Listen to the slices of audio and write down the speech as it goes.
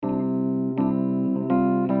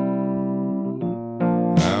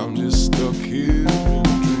here in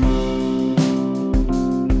a dream.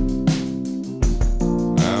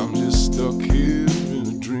 I'm just stuck here in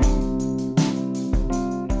a dream.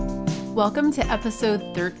 Welcome to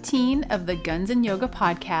episode 13 of the Guns and Yoga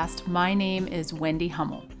podcast. My name is Wendy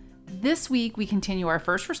Hummel. This week, we continue our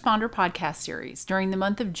First Responder podcast series. During the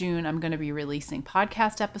month of June, I'm going to be releasing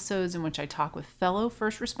podcast episodes in which I talk with fellow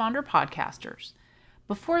first responder podcasters.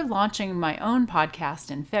 Before launching my own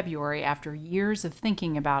podcast in February, after years of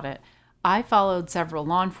thinking about it, I followed several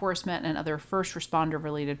law enforcement and other first responder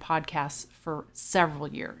related podcasts for several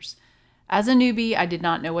years. As a newbie, I did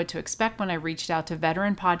not know what to expect when I reached out to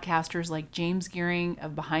veteran podcasters like James Gearing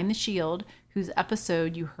of Behind the Shield, whose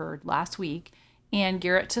episode you heard last week, and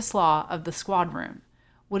Garrett Teslaw of The Squad Room.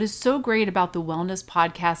 What is so great about the wellness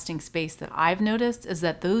podcasting space that I've noticed is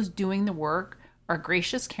that those doing the work are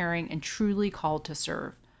gracious, caring, and truly called to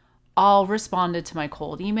serve. All responded to my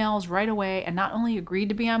cold emails right away and not only agreed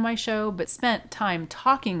to be on my show, but spent time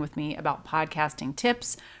talking with me about podcasting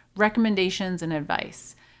tips, recommendations, and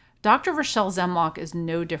advice. Dr. Rachelle Zemlok is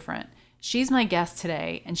no different. She's my guest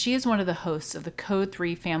today, and she is one of the hosts of the Code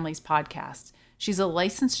 3 Families podcast. She's a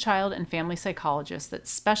licensed child and family psychologist that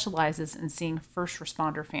specializes in seeing first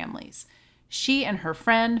responder families. She and her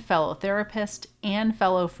friend, fellow therapist, and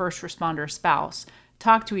fellow first responder spouse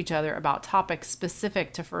talk to each other about topics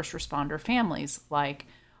specific to first responder families, like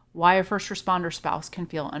why a first responder spouse can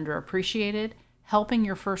feel underappreciated, helping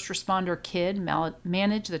your first responder kid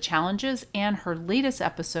manage the challenges, and her latest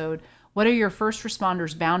episode, what are your first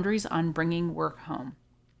responders' boundaries on bringing work home?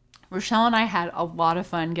 Rachelle and I had a lot of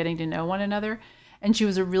fun getting to know one another, and she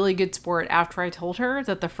was a really good sport after I told her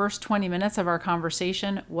that the first 20 minutes of our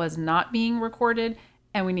conversation was not being recorded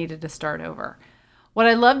and we needed to start over. What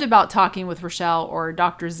I loved about talking with Rachelle, or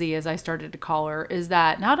Dr. Z as I started to call her, is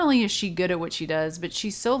that not only is she good at what she does, but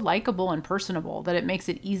she's so likable and personable that it makes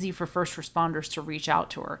it easy for first responders to reach out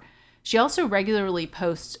to her. She also regularly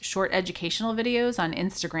posts short educational videos on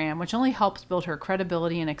Instagram, which only helps build her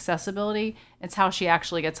credibility and accessibility. It's how she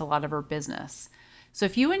actually gets a lot of her business. So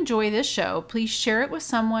if you enjoy this show, please share it with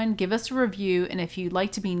someone, give us a review, and if you'd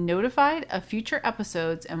like to be notified of future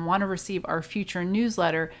episodes and want to receive our future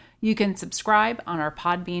newsletter, you can subscribe on our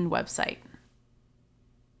Podbean website.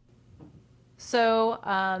 So,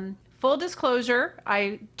 full disclosure,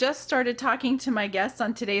 I just started talking to my guest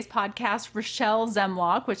on today's podcast, Rachelle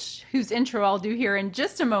Zemlok, whose intro I'll do here in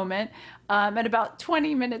just a moment. At about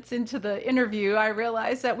 20 minutes into the interview, I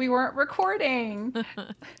realized that we weren't recording.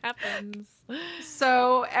 Happens.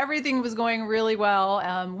 So everything was going really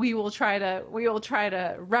well. We will try to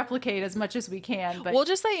replicate as much as we can. But We'll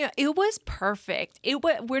just say it was perfect.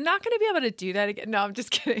 We're not going to be able to do that again. No, I'm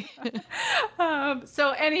just kidding.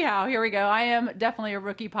 So anyhow, here we go. I am definitely a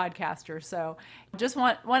rookie podcaster, so just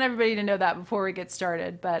want everybody to know that before we get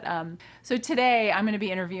started. But so today I'm going to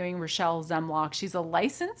be interviewing Rachelle Zemlok. She's a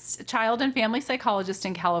licensed child and family psychologist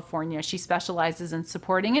in California. She specializes in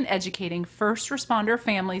supporting and educating first responder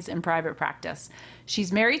families in private practice.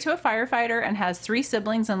 She's married to a firefighter and has 3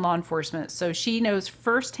 siblings in law enforcement, so she knows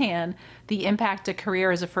firsthand the impact a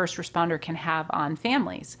career as a first responder can have on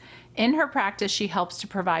families. In her practice, she helps to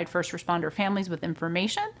provide first responder families with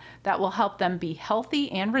information that will help them be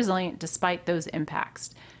healthy and resilient despite those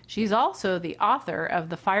impacts. She's also the author of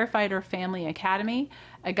the Firefighter Family Academy,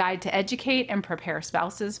 a guide to educate and prepare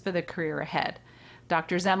spouses for the career ahead.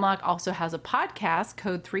 Dr. Zemlok also has a podcast,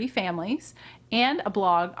 Code 3 Families, and a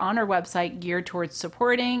blog on her website geared towards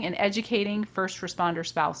supporting and educating first responder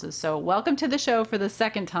spouses. So welcome to the show for the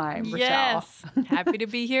second time, Rachelle. Yes. Happy to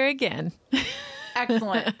be here again.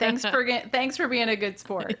 Excellent. Thanks for being a good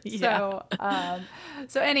sport. Yeah.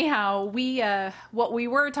 So anyhow, what we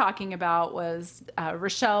were talking about was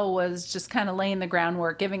Rachelle was just kind of laying the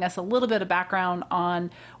groundwork, giving us a little bit of background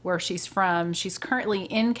on where she's from. She's currently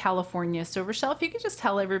in California. So Rachelle, if you could just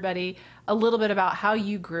tell everybody a little bit about how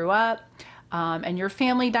you grew up and your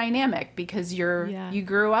family dynamic, because you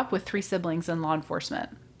grew up with 3 siblings in law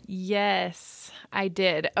enforcement. Yes, I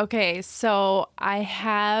did. Okay, so I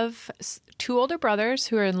have 2 older brothers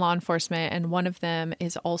who are in law enforcement, and one of them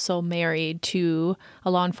is also married to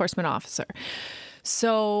a law enforcement officer.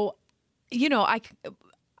 So, I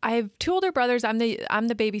have 2 older brothers. I'm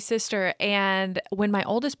the baby sister, and when my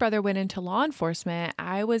oldest brother went into law enforcement,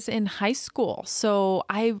 I was in high school. So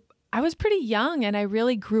I was pretty young, and I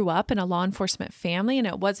really grew up in a law enforcement family. And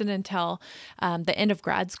it wasn't until the end of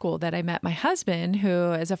grad school that I met my husband,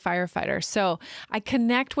 who is a firefighter. So I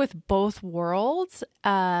connect with both worlds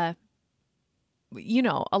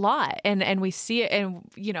a lot, and we see it, and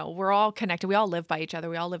we're all connected. We all live by each other.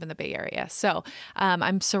 We all live in the Bay Area. So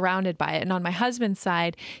I'm surrounded by it. And on my husband's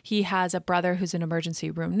side, he has a brother who's an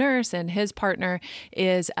emergency room nurse, and his partner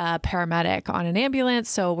is a paramedic on an ambulance.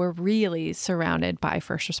 So we're really surrounded by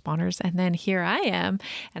first responders. And then here I am,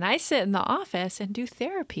 and I sit in the office and do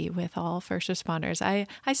therapy with all first responders.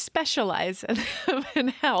 I specialize in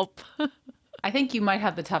help. I think you might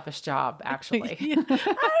have the toughest job, actually. I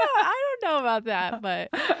don't know about that, but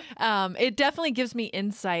it definitely gives me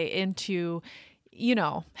insight into,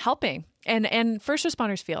 helping. And first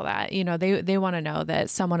responders feel that, they want to know that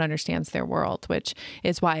someone understands their world, which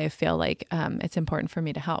is why I feel like it's important for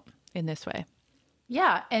me to help in this way.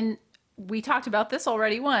 Yeah. And we talked about this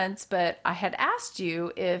already once, but I had asked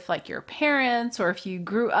you if like your parents or if you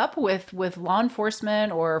grew up with law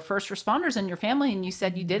enforcement or first responders in your family, and you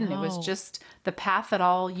said you didn't. No. It was just the path that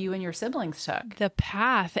all you and your siblings took. The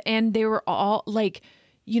path. And they were all like,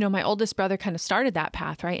 my oldest brother kind of started that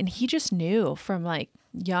path, right? And he just knew from like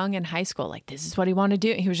young in high school, like this is what he wanted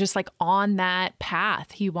to do. He was just like on that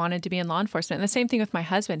path. He wanted to be in law enforcement. And the same thing with my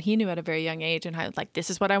husband. He knew at a very young age, and I was like, this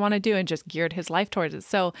is what I want to do, and just geared his life towards it.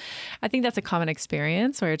 So I think that's a common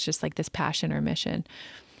experience where it's just like this passion or mission.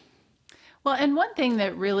 Well, and one thing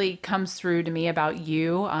that really comes through to me about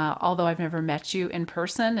you, although I've never met you in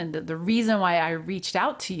person, and the reason why I reached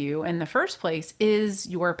out to you in the first place is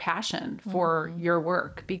your passion for your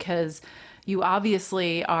work, because you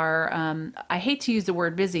obviously are, I hate to use the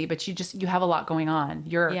word busy, but you have a lot going on.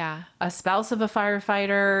 You're a spouse of a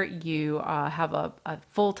firefighter. You have a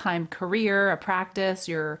full-time career, a practice.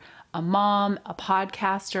 You're a mom, a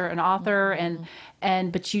podcaster, an author,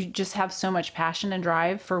 but you just have so much passion and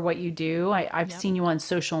drive for what you do. I've seen you on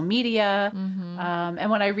social media. And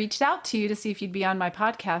when I reached out to you to see if you'd be on my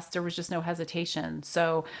podcast, there was just no hesitation.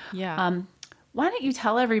 So why don't you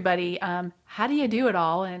tell everybody, how do you do it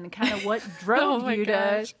all, and kind of what drove you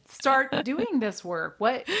to start doing this work?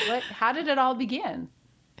 How did it all begin?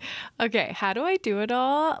 Okay, how do I do it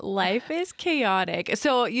all? Life is chaotic.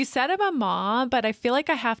 So you said I'm a mom, but I feel like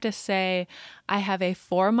I have to say I have a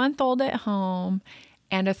 4-month-old at home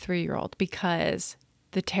and a 3-year-old, because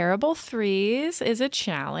the terrible threes is a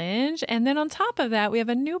challenge. And then on top of that, we have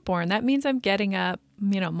a newborn. That means I'm getting up,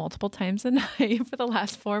 multiple times a night for the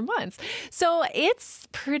last 4 months. So it's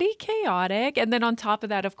pretty chaotic. And then on top of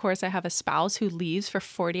that, of course, I have a spouse who leaves for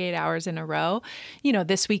 48 hours in a row.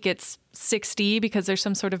 This week it's 60 because there's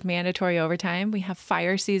some sort of mandatory overtime. We have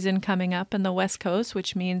fire season coming up in the West Coast,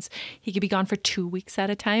 which means he could be gone for 2 weeks at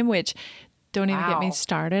a time, which don't even get me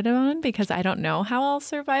started on, because I don't know how I'll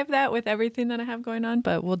survive that with everything that I have going on,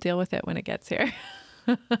 but we'll deal with it when it gets here.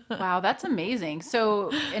 Wow, that's amazing.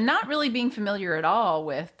 So, and not really being familiar at all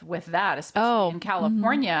with that, especially in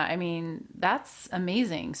California. I mean, that's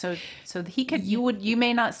amazing. So you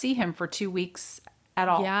may not see him for 2 weeks at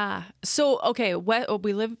all. Yeah. So,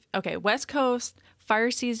 West Coast.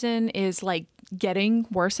 Fire season is like getting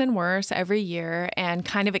worse and worse every year and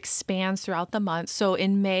kind of expands throughout the month. So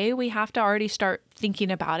in May, we have to already start thinking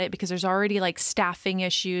about it, because there's already like staffing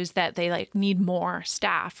issues that they like need more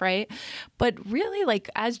staff, right? But really, like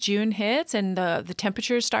as June hits and the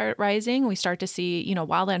temperatures start rising, we start to see,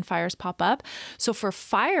 wildland fires pop up. So for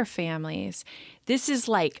fire families, this is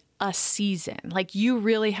like a season. Like you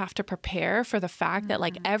really have to prepare for the fact that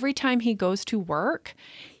like every time he goes to work,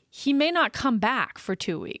 he may not come back for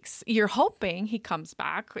 2 weeks. You're hoping he comes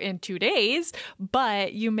back in 2 days,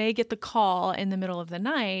 but you may get the call in the middle of the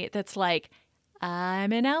night that's like,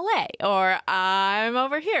 I'm in LA or I'm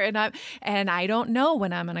over here and I don't know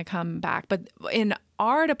when I'm going to come back. But in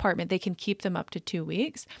our department, they can keep them up to 2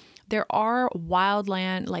 weeks. There are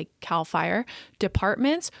wildland, like CAL FIRE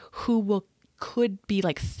departments who could be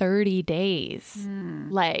like 30 days,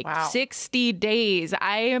 60 days.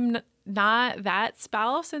 I am not that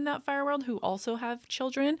spouse in that fire world who also have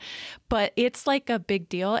children, but it's like a big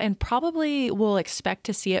deal, and probably we'll expect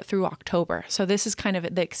to see it through October. So this is kind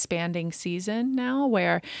of the expanding season now,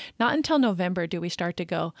 where not until November do we start to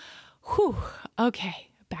go, whew, okay,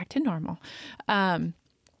 back to normal.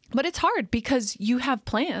 But it's hard because you have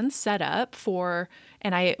plans set up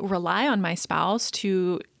and I rely on my spouse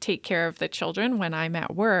to take care of the children when I'm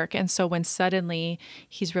at work. And so when suddenly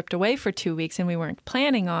he's ripped away for 2 weeks and we weren't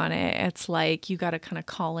planning on it, it's like you got to kind of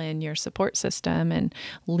call in your support system and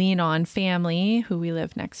lean on family who we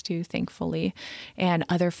live next to, thankfully, and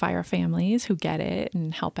other fire families who get it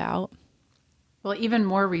and help out. Well, even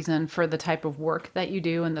more reason for the type of work that you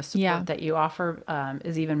do and the support that you offer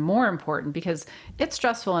is even more important, because it's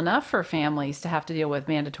stressful enough for families to have to deal with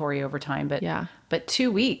mandatory overtime. But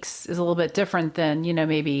 2 weeks is a little bit different than,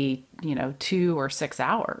 maybe 2 or 6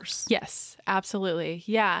 hours. Yes, absolutely.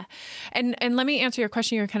 Yeah. And let me answer your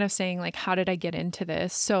question. You're kind of saying like, how did I get into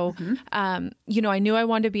this? So, I knew I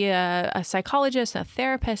wanted to be a psychologist, a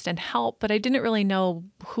therapist and help, but I didn't really know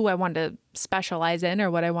who I wanted to specialize in or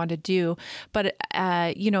what I wanted to do. But,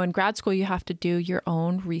 in grad school, you have to do your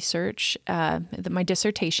own research, my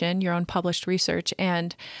dissertation, your own published research.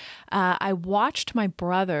 And I watched my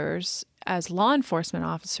brothers as law enforcement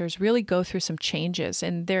officers really go through some changes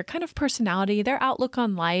in their kind of personality, their outlook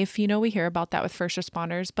on life. We hear about that with first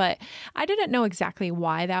responders, but I didn't know exactly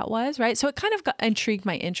why that was, right? So it kind of intrigued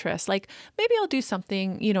my interest. Like maybe I'll do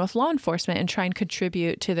something, with law enforcement and try and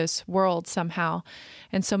contribute to this world somehow.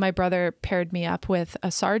 And so my brother paired me up with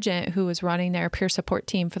a sergeant who was running their peer support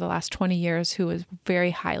team for the last 20 years, who was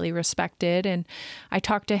very highly respected. And I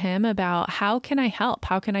talked to him about how can I help?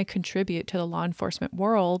 How can I contribute to the law enforcement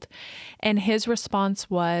world? And his response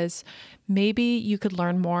was, maybe you could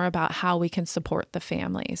learn more about how we can support the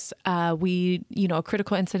families. A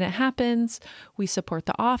critical incident happens, we support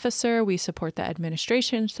the officer, we support the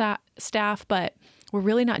administration staff, but we're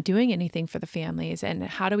really not doing anything for the families. And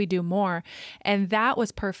how do we do more? And that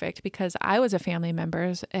was perfect because I was a family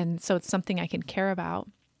member. And so it's something I can care about.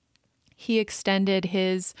 He extended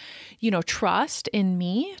his, trust in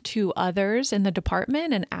me to others in the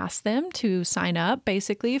department and asked them to sign up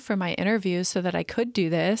basically for my interviews so that I could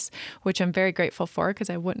do this, which I'm very grateful for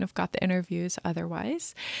because I wouldn't have got the interviews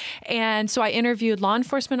otherwise. And so I interviewed law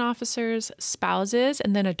enforcement officers, spouses,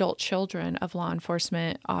 and then adult children of law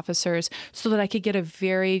enforcement officers so that I could get a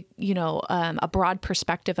very, a broad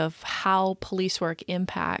perspective of how police work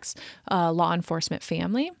impacts law enforcement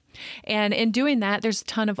family. And in doing that, there's a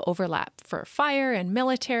ton of overlap for fire and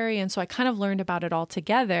military. And so I kind of learned about it all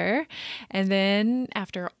together. And then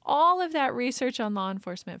after all of that research on law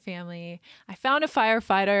enforcement family, I found a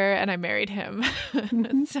firefighter and I married him.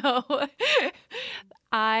 So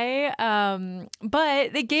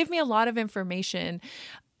but they gave me a lot of information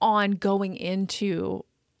on going into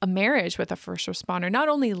a marriage with a first responder, not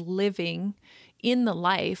only living in the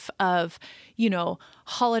life of,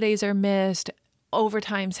 holidays are missed,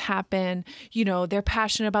 overtimes happen, they're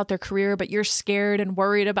passionate about their career, but you're scared and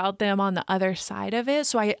worried about them on the other side of it.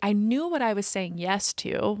 So I knew what I was saying yes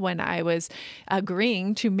to when I was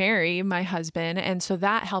agreeing to marry my husband. And so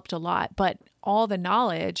that helped a lot. But all the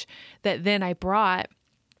knowledge that then I brought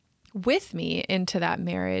with me into that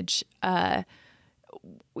marriage,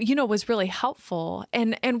 was really helpful.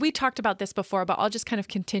 And we talked about this before, but I'll just kind of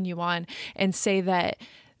continue on and say that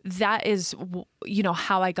is,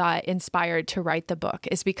 how I got inspired to write the book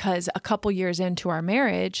is because a couple years into our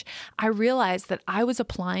marriage, I realized that I was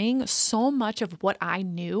applying so much of what I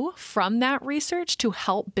knew from that research to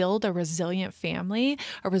help build a resilient family,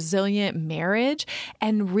 a resilient marriage,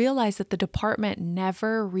 and realized that the department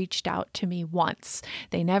never reached out to me once.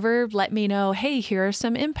 They never let me know, hey, here are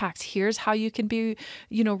some impacts. Here's how you can be,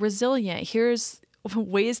 resilient. Here's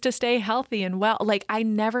ways to stay healthy and well. Like I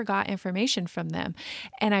never got information from them.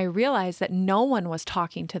 And I realized that no one was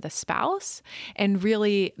talking to the spouse and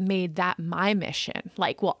really made that my mission.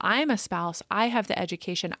 Like, well, I'm a spouse. I have the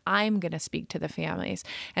education. I'm going to speak to the families.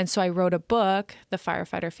 And so I wrote a book, The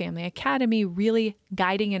Firefighter Family Academy, really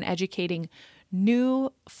guiding and educating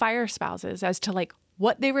new fire spouses as to like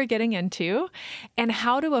what they were getting into and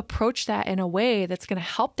how to approach that in a way that's going to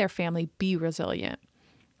help their family be resilient.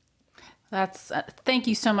 Thank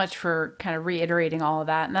you so much for kind of reiterating all of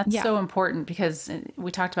that. And that's so important because we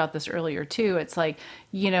talked about this earlier too. It's like,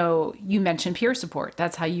 you mentioned peer support.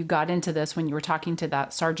 That's how you got into this when you were talking to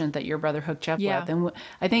that sergeant that your brother hooked you up with. And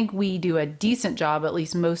I think we do a decent job, at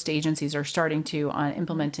least most agencies are starting to, on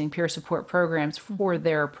implementing peer support programs for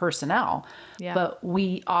their personnel. Yeah. But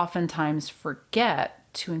we oftentimes forget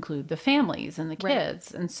to include the families and the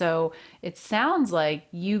kids. Right. And so it sounds like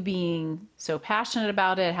you being so passionate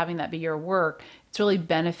about it, having that be your work, it's really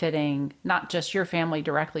benefiting not just your family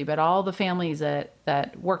directly, but all the families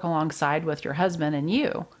that work alongside with your husband and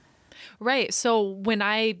you. Right. So when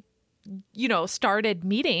I started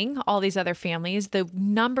meeting all these other families, the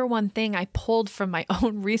number one thing I pulled from my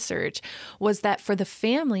own research was that for the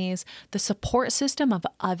families, the support system of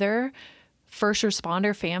other first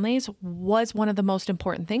responder families was one of the most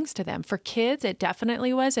important things to them. For kids, it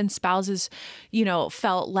definitely was. And spouses,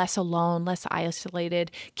 felt less alone, less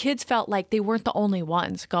isolated. Kids felt like they weren't the only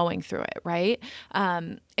ones going through it, right?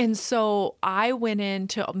 And so I went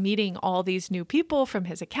into meeting all these new people from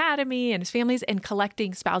his academy and his families and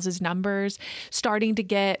collecting spouses' numbers, starting to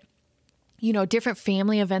get different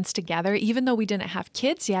family events together. Even though we didn't have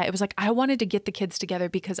kids yet, it was like, I wanted to get the kids together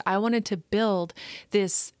because I wanted to build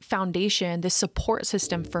this foundation, this support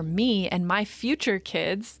system for me and my future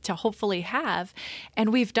kids to hopefully have.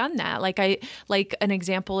 And we've done that. Like an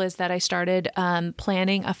example is that I started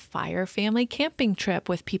planning a fire family camping trip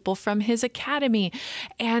with people from his academy.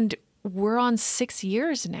 And we're on 6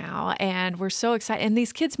 years now and we're so excited. And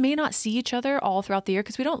these kids may not see each other all throughout the year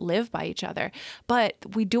because we don't live by each other, but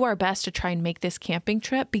we do our best to try and make this camping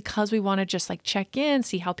trip because we want to just like check in,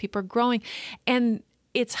 see how people are growing. And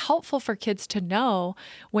it's helpful for kids to know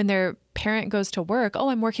when their parent goes to work, oh,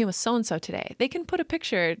 I'm working with so-and-so today. They can put a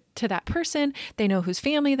picture to that person. They know whose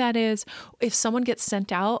family that is. If someone gets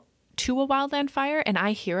sent out to a wildland fire and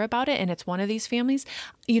I hear about it and it's one of these families,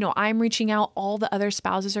 I'm reaching out, all the other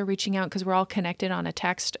spouses are reaching out because we're all connected on a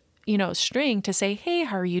text, string to say, hey,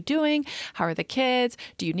 how are you doing? How are the kids?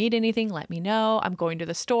 Do you need anything? Let me know. I'm going to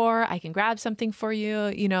the store. I can grab something for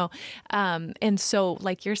you, and so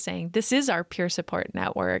like you're saying, this is our peer support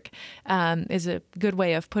network, is a good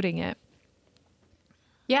way of putting it.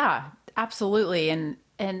 Yeah, absolutely. And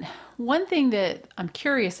one thing that I'm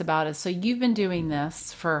curious about is, so you've been doing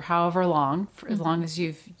this for however long, for as long as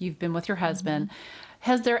you've been with your husband.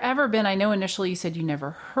 Has there ever been, I know initially you said you never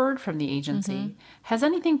heard from the agency. Has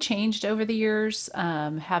anything changed over the years?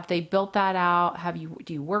 Have they built that out?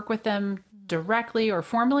 Do you work with them directly or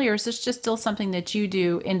formally, or is this just still something that you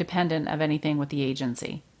do independent of anything with the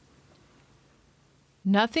agency?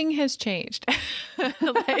 Nothing has changed.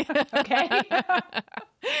 Okay.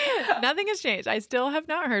 Nothing has changed. I still have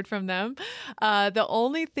not heard from them. The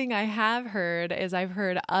only thing I have heard is I've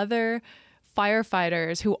heard other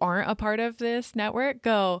firefighters who aren't a part of this network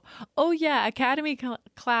go, oh yeah, academy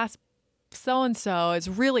class so-and-so is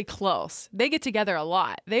really close. They get together a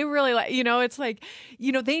lot. They really it's like,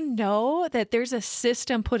 they know that there's a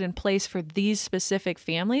system put in place for these specific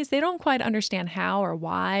families. They don't quite understand how or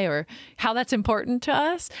why or how that's important to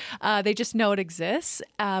us. They just know it exists.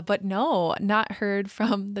 But no, not heard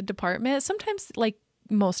from the department. Sometimes like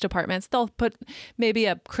most departments, they'll put maybe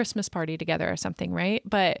a Christmas party together or something, right?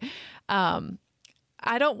 But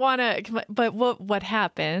I don't want to, but what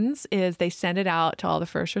happens is they send it out to all the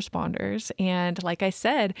first responders. And like I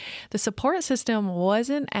said, the support system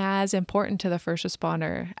wasn't as important to the first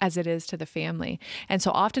responder as it is to the family. And so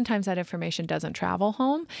oftentimes that information doesn't travel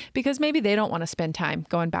home because maybe they don't want to spend time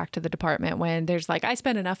going back to the department when there's like, I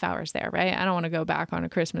spent enough hours there, right? I don't want to go back on a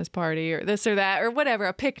Christmas party or this or that or whatever,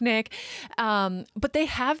 a picnic. But they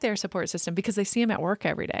have their support system because they see them at work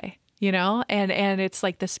every day. And it's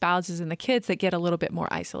like the spouses and the kids that get a little bit more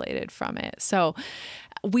isolated from it. So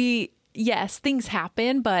yes, things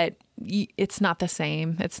happen, but it's not the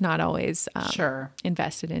same. It's not always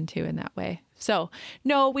invested into in that way. So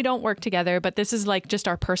no, we don't work together, but this is like just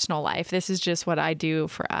our personal life. This is just what I do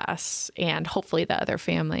for us. And hopefully the other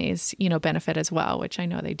families, benefit as well, which I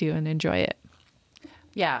know they do and enjoy it.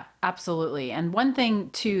 Yeah, absolutely. And one thing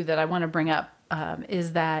too that I want to bring up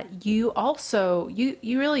is that you also, you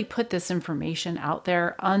really put this information out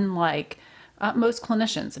there, unlike most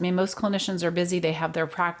clinicians. I mean, most clinicians are busy. They have their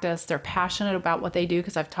practice. They're passionate about what they do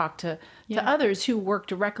because I've talked to others who work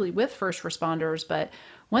directly with first responders. But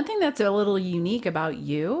one thing that's a little unique about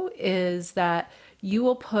you is that you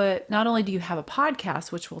will put, not only do you have a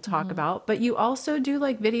podcast, which we'll talk about, but you also do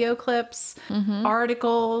like video clips,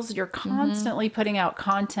 articles. You're constantly putting out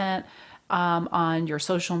content on your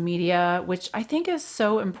social media, which I think is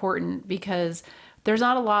so important because there's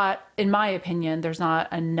not a lot, in my opinion, there's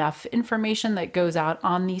not enough information that goes out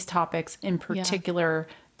on these topics in particular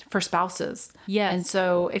for spouses. Yes. And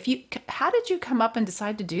so how did you come up and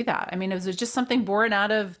decide to do that? I mean, was it just something born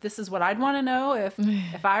out of, this is what I'd want to know if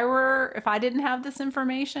I didn't have this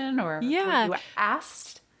information, or were you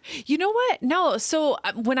asked? You know what? No. So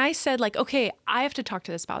when I said like, okay, I have to talk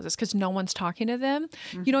to the spouses because no one's talking to them,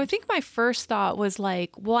 I think my first thought was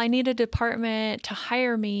like, well, I need a department to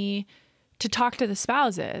hire me to talk to the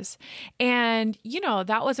spouses. And,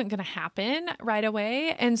 that wasn't going to happen right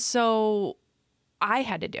away. And so I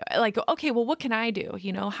had to do it. Like, okay, well, what can I do?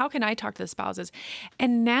 How can I talk to the spouses?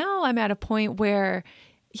 And now I'm at a point where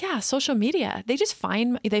social media. They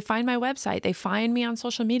find my website. They find me on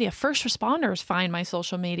social media. First responders find my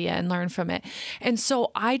social media and learn from it. And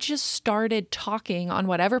so I just started talking on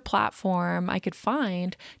whatever platform I could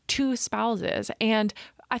find to spouses. And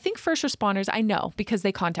I think first responders, I know because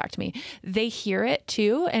they contact me, they hear it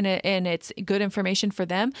too. And it's good information for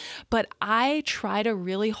them. But I try to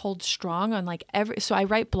really hold strong on so I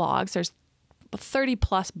write blogs. There's 30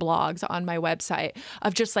 plus blogs on my website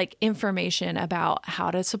of just like information about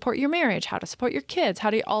how to support your marriage, how to support your kids, how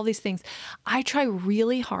to all these things. I try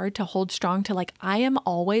really hard to hold strong to like, I am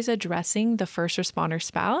always addressing the first responder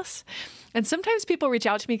spouse. And sometimes people reach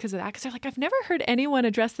out to me because of that, because they're like, I've never heard anyone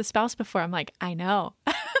address the spouse before. I'm like, I know.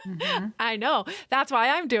 I know. That's why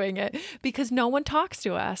I'm doing it, because no one talks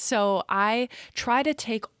to us. So I try to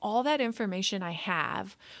take all that information I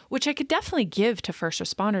have, which I could definitely give to first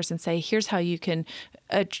responders and say, here's how you can,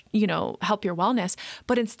 help your wellness.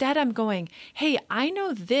 But instead I'm going, hey, I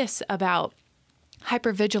know this about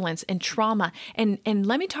hypervigilance and trauma. And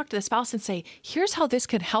let me talk to the spouse and say, here's how this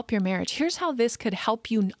could help your marriage. Here's how this could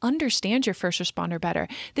help you understand your first responder better.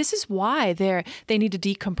 This is why they need to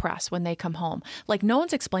decompress when they come home. Like, no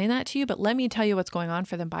one's explained that to you, but let me tell you what's going on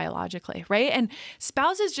for them biologically, right? And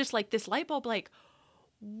spouses just like this light bulb, like,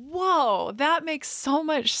 whoa, that makes so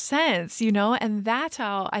much sense, And that's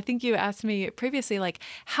how, I think you asked me previously, like,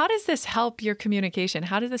 how does this help your communication?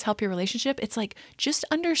 How does this help your relationship? It's like just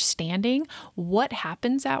understanding what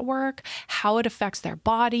happens at work, how it affects their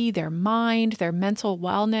body, their mind, their mental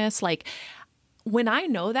wellness. Like, when I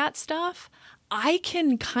know that stuff, I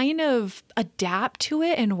can kind of adapt to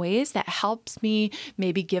it in ways that helps me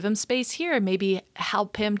maybe give him space here, maybe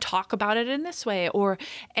help him talk about it in this way,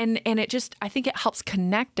 and it just, I think it helps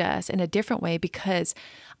connect us in a different way, because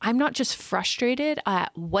I'm not just frustrated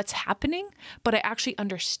at what's happening, but I actually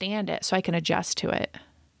understand it so I can adjust to it,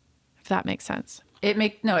 if that makes sense. It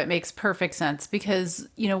makes perfect sense, because,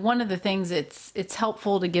 one of the things, it's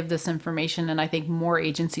helpful to give this information. And I think more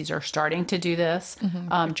agencies are starting to do this,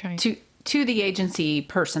 to the agency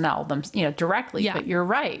personnel, directly. Yeah. But you're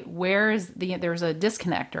right. There's a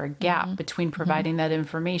disconnect or a gap between providing that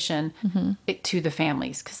information to the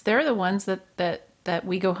families, because they're the ones that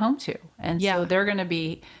we go home to. And so they're going to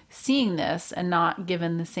be seeing this and not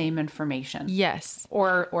given the same information. Yes.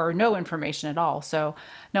 Or no information at all. So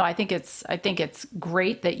no, I think it's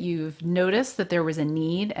great that you've noticed that there was a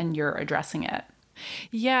need and you're addressing it.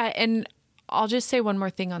 Yeah. And I'll just say one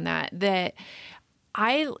more thing on that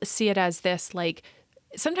I see it as this, like,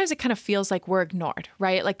 sometimes it kind of feels like we're ignored,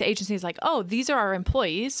 right? Like the agency is like, oh, these are our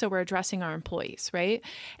employees, so we're addressing our employees, right?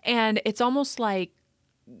 And it's almost like,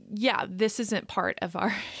 yeah, this isn't part of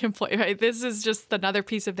our employee, right? This is just another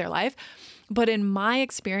piece of their life. But in my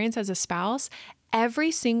experience as a spouse,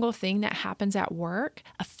 every single thing that happens at work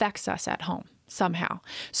affects us at home somehow.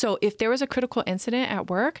 So if there was a critical incident at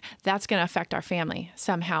work, that's going to affect our family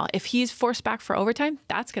somehow. If he's forced back for overtime,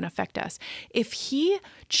 that's going to affect us. If he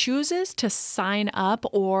chooses to sign up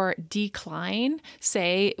or decline,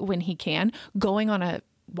 say when he can, going on a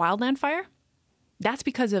wildland fire, that's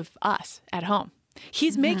because of us at home.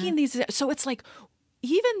 He's making these, so it's like,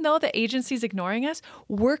 even though the agency's ignoring us,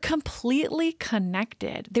 we're completely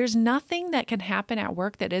connected. There's nothing that can happen at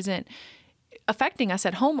work that isn't affecting us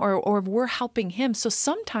at home, or we're helping him. So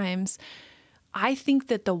sometimes I think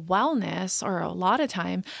that the wellness, or a lot of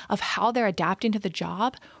time, of how they're adapting to the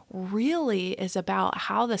job really is about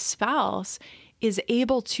how the spouse is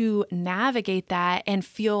able to navigate that and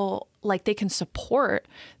feel like they can support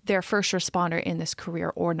their first responder in this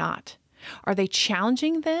career or not. Are they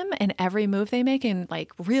challenging them in every move they make, and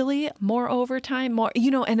like really more overtime, more,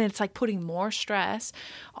 and it's like putting more stress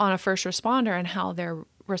on a first responder and how they're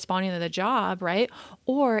responding to the job, right?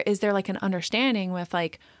 Or is there like an understanding with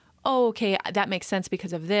like, oh, okay, that makes sense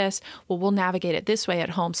because of this. Well, we'll navigate it this way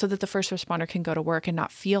at home so that the first responder can go to work and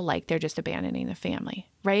not feel like they're just abandoning the family,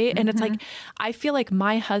 right? And it's like, I feel like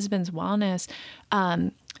my husband's wellness,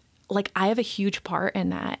 like I have a huge part in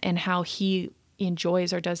that, and how he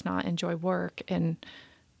enjoys or does not enjoy work. And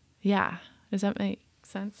yeah, does that make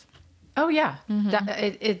sense? Oh yeah,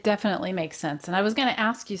 it definitely makes sense. And I was going to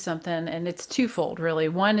ask you something, and it's twofold really.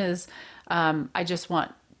 One is, I just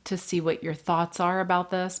want to see what your thoughts are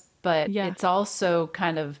about this, but it's also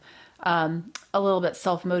kind of a little bit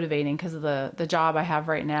self-motivating because of the job I have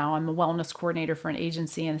right now. I'm a wellness coordinator for an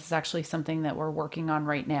agency, and this is actually something that we're working on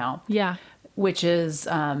right now. Yeah. Which is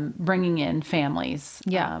bringing in families,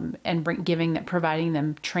 and providing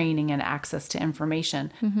them training and access to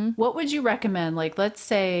information. What would you recommend? Like, let's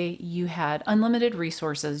say you had unlimited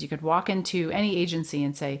resources. You could walk into any agency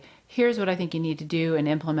and say, here's what I think you need to do and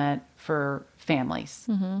implement for families.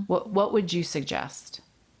 What would you suggest?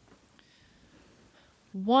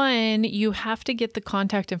 One, you have to get the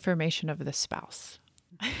contact information of the spouse.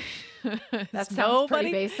 That sounds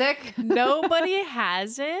pretty basic. Nobody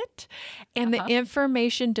has it. And the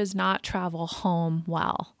information does not travel home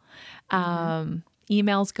well.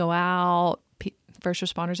 Emails go out. first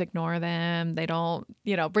responders ignore them. They don't,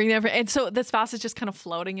 bring them. And so the spouse is just kind of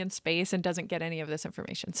floating in space and doesn't get any of this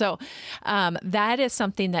information. So that is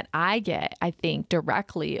something that I get, I think,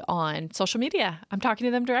 directly on social media. I'm talking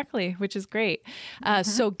to them directly, which is great.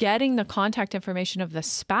 So getting the contact information of the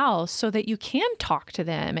spouse so that you can talk to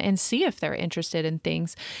them and see if they're interested in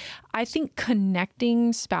things. I think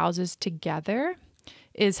connecting spouses together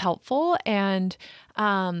is helpful. And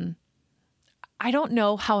I don't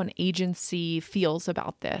know how an agency feels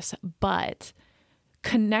about this, but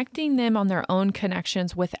connecting them on their own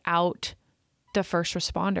connections without the first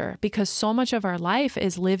responder, because so much of our life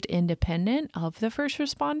is lived independent of the first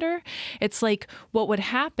responder. It's like what would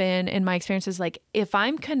happen in my experience is like, if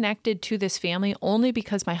I'm connected to this family only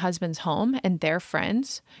because my husband's home and they're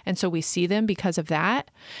friends, and so we see them because of that,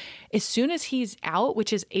 as soon as he's out,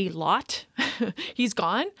 which is a lot, he's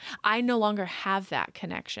gone, I no longer have that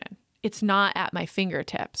connection. It's not at my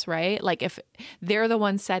fingertips, right? Like if they're the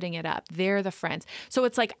ones setting it up, they're the friends. So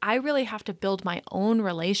it's like, I really have to build my own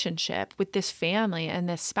relationship with this family and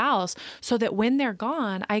this spouse so that when they're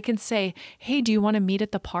gone, I can say, hey, do you want to meet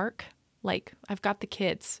at the park? Like I've got the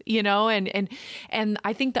kids, and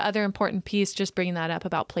I think the other important piece, just bringing that up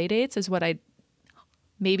about play dates, is what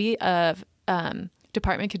maybe a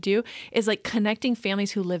department could do is like connecting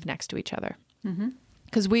families who live next to each other. Mm-hmm.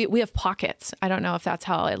 Because we have pockets. I don't know if that's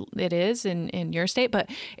how it is in your state, but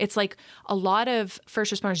it's like a lot of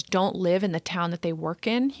first responders don't live in the town that they work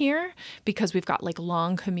in here because we've got like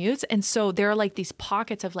long commutes. And so there are like these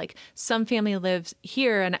pockets of like some family lives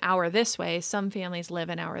here an hour this way, some families live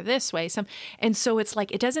an hour this way. And so it's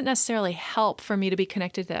like it doesn't necessarily help for me to be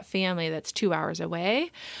connected to that family that's 2 hours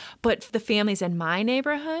away. But the families in my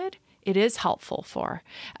neighborhood, it is helpful for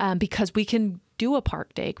because we can do a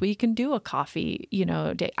park day. We can do a coffee,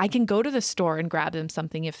 day. I can go to the store and grab them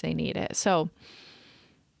something if they need it. So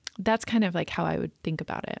that's kind of like how I would think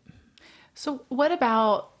about it. So what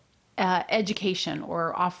about education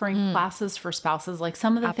or offering classes for spouses? Like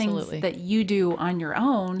some of the Absolutely. things that you do on your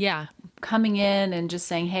own, Yeah. coming in and just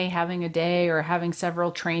saying, hey, having a day or having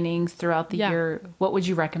several trainings throughout the year, what would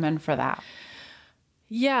you recommend for that?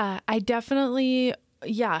 Yeah, I definitely...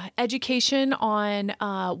 Yeah, education on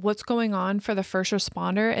what's going on for the first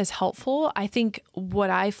responder is helpful. I think what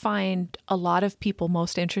I find a lot of people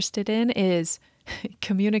most interested in is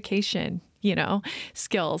communication,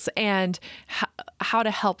 skills and how to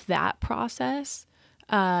help that process.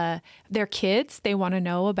 Their kids, they want to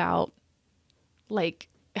know about like,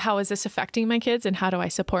 how is this affecting my kids and how do I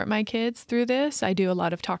support my kids through this? I do a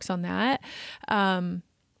lot of talks on that.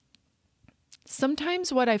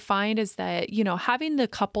 Sometimes what I find is that, having the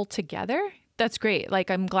couple together, that's great. Like,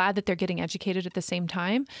 I'm glad that they're getting educated at the same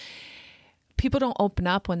time. People don't open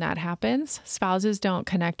up when that happens. Spouses don't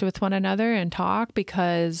connect with one another and talk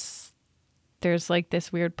because there's like this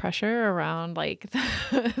weird pressure around like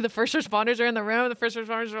the first responders are in the room. The first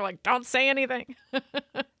responders are like, don't say anything.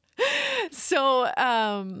 So,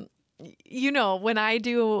 when I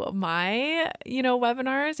do my,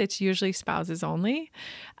 webinars, it's usually spouses only.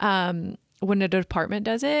 When a department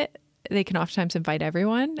does it, they can oftentimes invite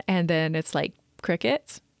everyone and then it's like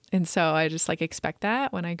crickets. And so I just like expect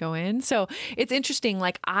that when I go in. So it's interesting.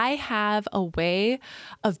 Like I have a way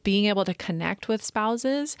of being able to connect with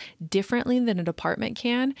spouses differently than a department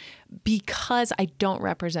can because I don't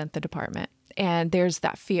represent the department. And there's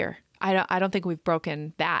that fear. I don't think we've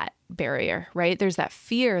broken that barrier, right? There's that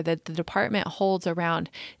fear that the department holds around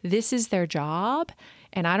this is their job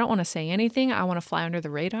and I don't want to say anything. I want to fly under the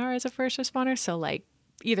radar as a first responder. So like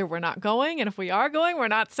either we're not going and if we are going, we're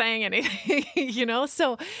not saying anything,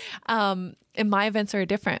 So and my events are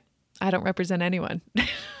different. I don't represent anyone.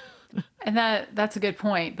 And that's a good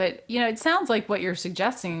point. But, it sounds like what you're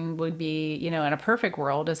suggesting would be, in a perfect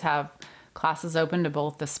world is have classes open to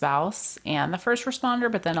both the spouse and the first responder,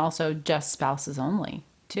 but then also just spouses only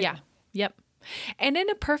too. Yeah. Yep. And in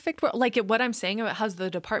a perfect world, like what I'm saying about how the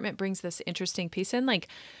department brings this interesting piece in, like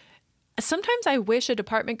sometimes I wish a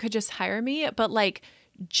department could just hire me, but like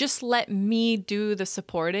just let me do the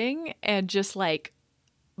supporting and just like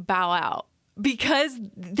bow out because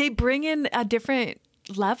they bring in a different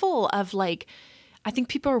level of like, I think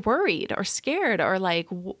people are worried or scared or like,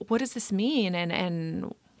 what does this mean?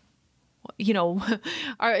 And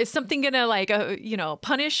is something going to like,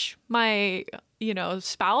 punish my,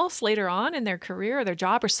 spouse later on in their career or their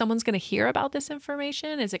job, or someone's going to hear about this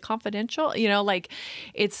information? Is it confidential? Like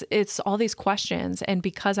it's all these questions. And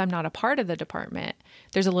because I'm not a part of the department,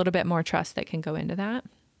 there's a little bit more trust that can go into that.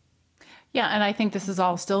 Yeah, and I think this is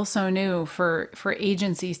all still so new for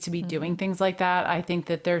agencies to be doing things like that. I think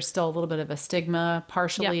that there's still a little bit of a stigma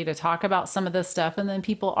partially Yeah. to talk about some of this stuff, and then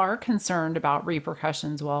people are concerned about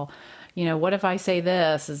repercussions. Well, what if I say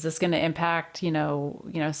this? Is this going to impact,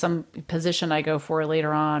 some position I go for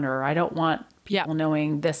later on, or I don't want Yeah. people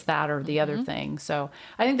knowing this, that, or the other thing. So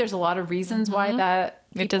I think there's a lot of reasons why that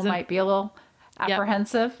It people doesn't- might be a little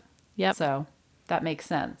apprehensive. Yep. So that makes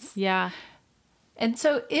sense. Yeah. And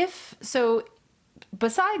so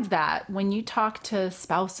besides that, when you talk to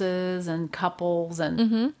spouses and couples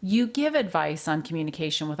and you give advice on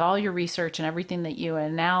communication with all your research and everything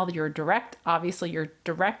and now your direct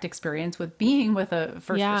experience with being with a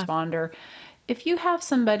first responder, if you have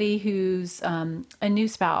somebody who's a new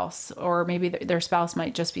spouse, or maybe their spouse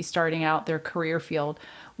might just be starting out their career field,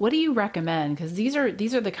 what do you recommend? Because these are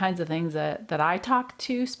the kinds of things that I talk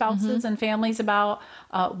to spouses and families about,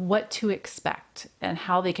 what to expect and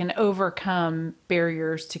how they can overcome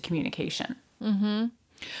barriers to communication.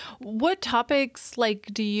 What topics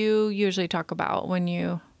do you usually talk about when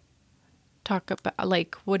you talk about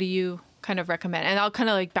what do you kind of recommend? And I'll kind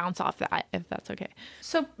of bounce off that if that's okay.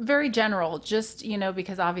 So very general, just,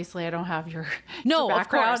 because obviously I don't have your No, your of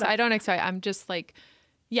background. course. I don't expect. I'm just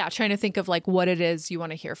trying to think of what it is you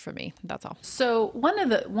want to hear from me. That's all. So one of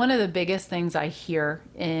the biggest things I hear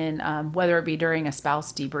in whether it be during a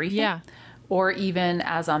spouse debriefing, or even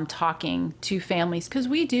as I'm talking to families, because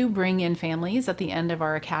we do bring in families at the end of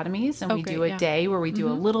our academies, and we do a day where we do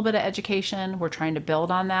a little bit of education. We're trying to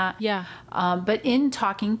build on that. Yeah. But in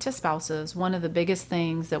talking to spouses, one of the biggest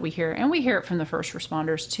things that we hear, and we hear it from the first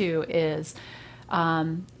responders too, is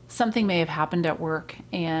something may have happened at work,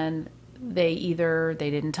 and they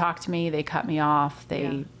didn't talk to me, they cut me off,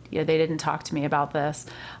 they didn't talk to me about this,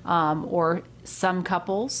 or some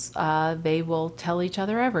couples they will tell each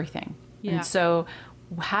other everything. And so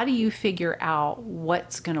how do you figure out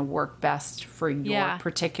what's going to work best for your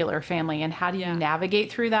particular family, and how do you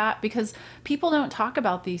navigate through that? Because people don't talk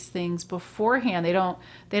about these things beforehand. They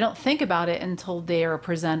don't think about it until they are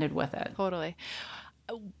presented with it. Totally.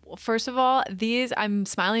 First of all, I'm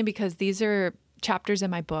smiling because these are chapters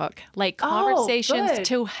in my book, conversations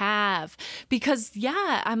to have, because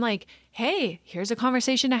I'm hey, here's a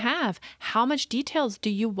conversation to have. How much details do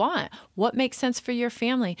you want? What makes sense for your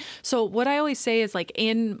family? So what I always say is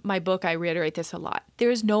in my book, I reiterate this a lot.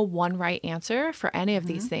 There is no one right answer for any of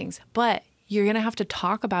these things, but you're going to have to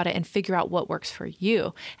talk about it and figure out what works for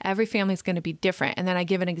you. Every family is going to be different. And then I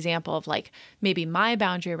give an example of maybe my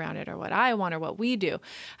boundary around it, or what I want, or what we do.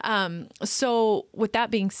 So with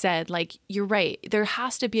that being said, you're right, there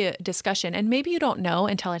has to be a discussion, and maybe you don't know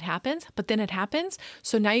until it happens, but then it happens.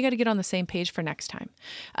 So now you got to get on the same page for next time.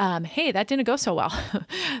 Hey, that didn't go so well.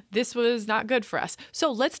 This was not good for us.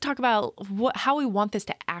 So let's talk about how we want this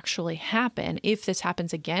to actually happen if this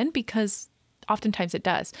happens again, because oftentimes it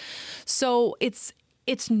does. So it's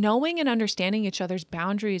knowing and understanding each other's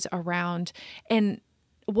boundaries around, and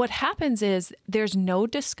what happens is there's no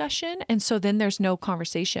discussion, and so then there's no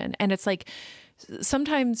conversation. And it's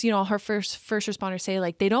sometimes, her first responders say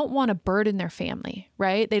they don't want to burden their family,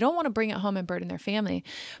 right? They don't want to bring it home and burden their family.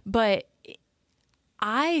 But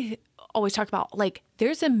I always talk about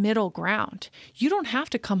there's a middle ground. You don't have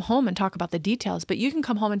to come home and talk about the details, but you can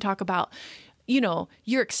come home and talk about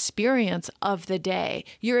your experience of the day,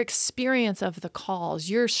 your experience of the calls,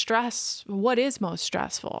 your stress, what is most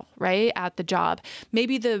stressful, right, at the job.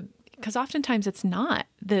 Because oftentimes it's not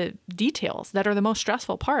the details that are the most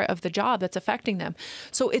stressful part of the job that's affecting them.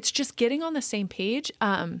 So it's just getting on the same page.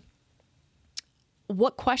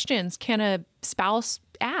 What questions can a spouse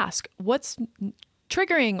ask? What's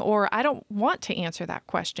triggering, or I don't want to answer that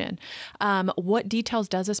question. What details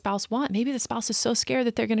does a spouse want? Maybe the spouse is so scared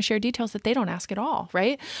that they're going to share details that they don't ask at all,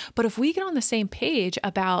 right? But if we get on the same page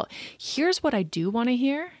about here's what I do want to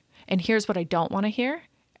hear and here's what I don't want to hear,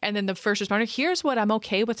 and then the first responder, here's what I'm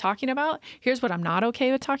okay with talking about, here's what I'm not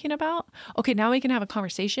okay with talking about. Okay, now we can have a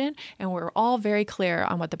conversation and we're all very clear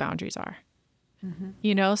on what the boundaries are.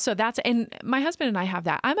 So and my husband and I have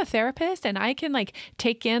that. I'm a therapist, and I can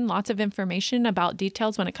take in lots of information about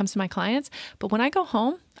details when it comes to my clients. But when I go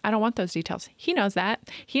home, I don't want those details. He knows that.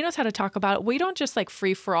 He knows how to talk about it. We don't just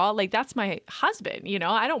free for all. That's my husband,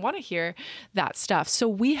 I don't want to hear that stuff. So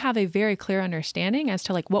we have a very clear understanding as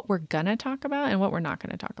to what we're going to talk about and what we're not going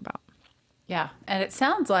to talk about. Yeah. And it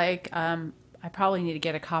sounds like, I probably need to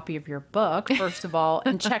get a copy of your book, first of all,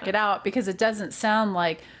 and check it out, because it doesn't sound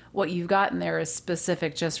like what you've got in there is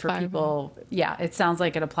specific just for people. Yeah, it sounds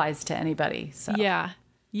like it applies to anybody. So Yeah.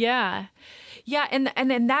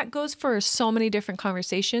 And that goes for so many different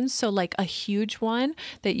conversations. So a huge one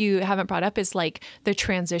that you haven't brought up is the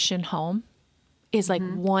transition home. is like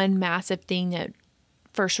one massive thing that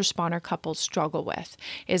first responder couples struggle with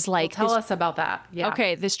is like, Tell us about that. Yeah.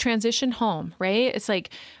 Okay, this transition home, right? It's like,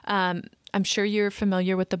 I'm sure you're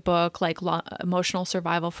familiar with the book, like Emotional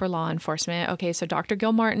Survival for Law Enforcement. Okay, so Dr.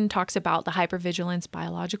 Gil Martin talks about the hypervigilance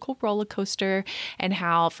biological roller coaster and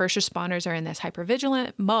how first responders are in this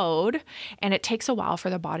hypervigilant mode, and it takes a while for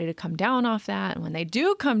the body to come down off that. And when they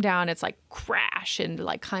do come down, it's like crash and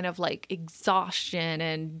like kind of like exhaustion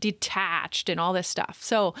and detached and all this stuff.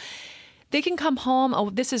 So they can come home.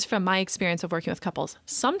 Oh, this is from my experience of working with couples.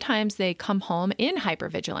 Sometimes they come home in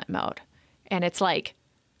hypervigilant mode, and it's like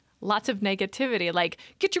lots of negativity, like,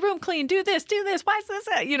 get your room clean, do this, why is this?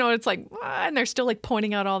 It's like, and they're still like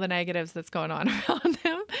pointing out all the negatives that's going on around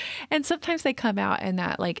them. And sometimes they come out in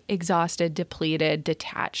that like exhausted, depleted,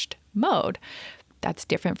 detached mode. That's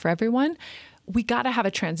different for everyone. We got to have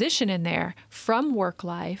a transition in there from work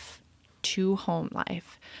life to home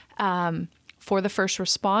life. For the first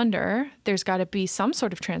responder, there's got to be some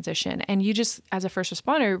sort of transition. And you just, as a first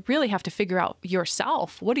responder, really have to figure out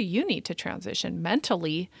yourself. What do you need to transition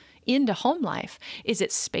mentally into home life? Is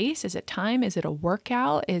it space? Is it time? Is it a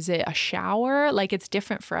workout? Is it a shower? Like, it's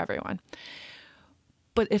different for everyone.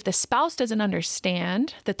 But if the spouse doesn't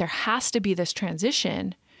understand that there has to be this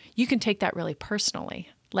transition, you can take that really personally.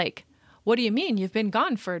 Like, what do you mean? You've been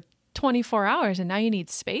gone for 24 hours and now you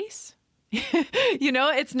need space?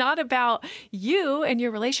 It's not about you and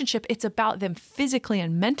your relationship. It's about them physically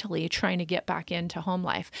and mentally trying to get back into home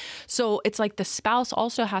life. So it's like the spouse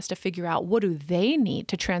also has to figure out, what do they need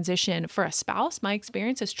to transition? For a spouse, my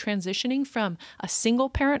experience is transitioning from a single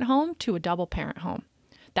parent home to a double parent home.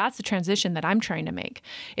 That's the transition that I'm trying to make,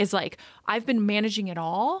 is like, I've been managing it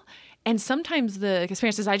all. And sometimes the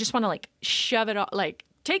experience is I just want to like shove it all, like,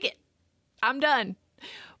 take it, I'm done.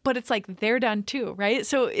 But it's like they're done too, right?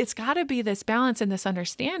 So it's got to be this balance and this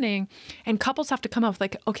understanding. And couples have to come up with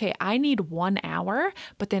like, okay, I need 1 hour,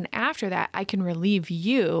 but then after that, I can relieve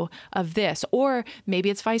you of this. Or maybe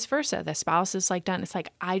it's vice versa. The spouse is like done. It's like,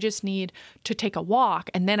 I just need to take a walk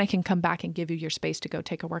and then I can come back and give you your space to go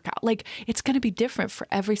take a workout. Like, it's going to be different for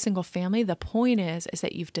every single family. The point is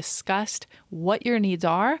that you've discussed what your needs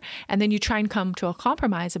are, and then you try and come to a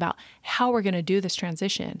compromise about how we're going to do this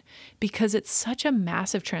transition, because it's such a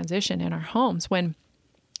massive transition in our homes when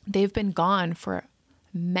they've been gone for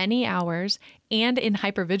many hours and in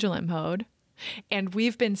hypervigilant mode. And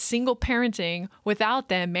we've been single parenting without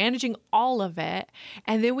them, managing all of it.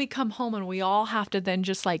 And then we come home and we all have to then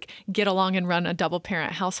just like get along and run a double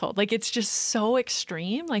parent household. Like, it's just so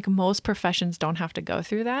extreme. Like, most professions don't have to go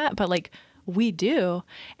through that, but like we do.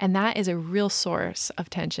 And that is a real source of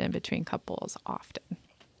tension between couples often.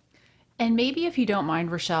 And maybe, if you don't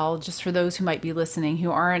mind, Rachelle, just for those who might be listening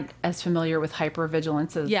who aren't as familiar with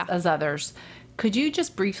hypervigilance as others, could you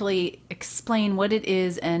just briefly explain what it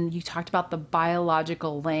is? And you talked about the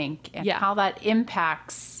biological link and how that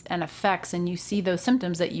impacts and affects, and you see those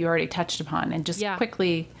symptoms that you already touched upon, and just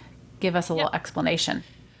quickly give us a little explanation.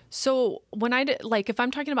 So when if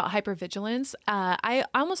I'm talking about hypervigilance, I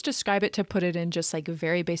almost describe it, to put it in just like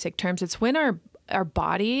very basic terms. It's when our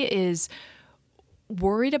body is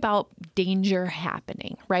worried about danger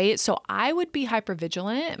happening, right? So I would be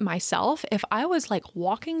hypervigilant myself if I was like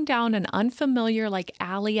walking down an unfamiliar like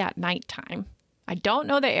alley at nighttime. I don't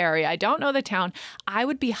know the area. I don't know the town. I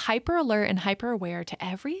would be hyper alert and hyper aware to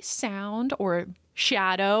every sound or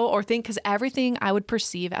shadow or thing, because everything I would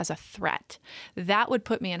perceive as a threat. That would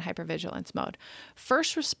put me in hypervigilance mode.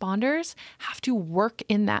 First responders have to work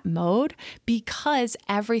in that mode because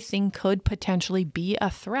everything could potentially be a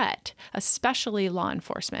threat, especially law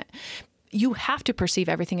enforcement. You have to perceive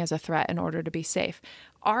everything as a threat in order to be safe.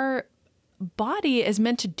 Our body is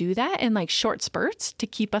meant to do that in like short spurts to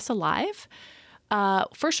keep us alive.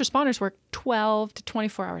 First responders work 12 to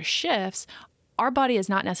 24-hour shifts. Our body is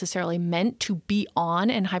not necessarily meant to be on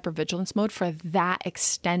in hypervigilance mode for that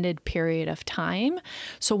extended period of time.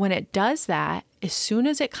 So when it does that, as soon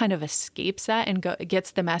as it kind of escapes that and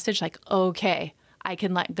gets the message like, okay, I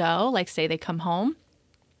can let go, like say they come home,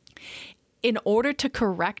 in order to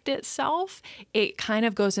correct itself, it kind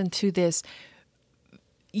of goes into this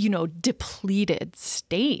depleted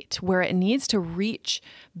state where it needs to reach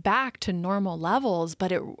back to normal levels.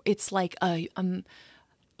 But it's like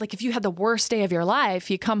like if you had the worst day of your life,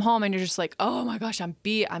 you come home and you're just like, oh my gosh, I'm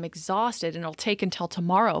exhausted, and it'll take until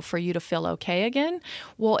tomorrow for you to feel okay again.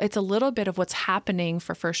 Well, it's a little bit of what's happening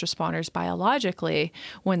for first responders biologically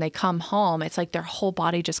when they come home. It's like their whole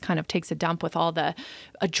body just kind of takes a dump with all the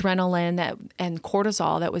adrenaline and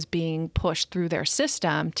cortisol that was being pushed through their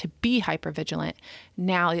system to be hypervigilant.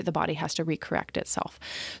 Now the body has to recorrect itself.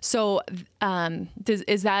 So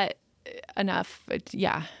is that enough.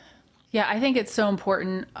 Yeah. Yeah, I think it's so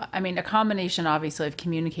important. I mean, a combination, obviously, of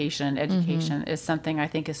communication and education is something I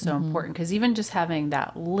think is so important, because even just having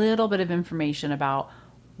that little bit of information about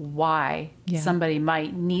why somebody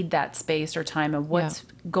might need that space or time and what's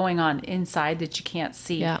going on inside that you can't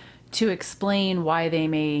see to explain why they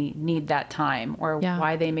may need that time or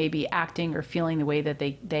why they may be acting or feeling the way that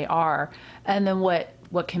they are, and then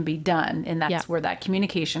what can be done. And that's where that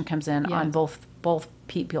communication comes in on both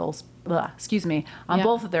people's on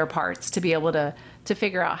both of their parts, to be able to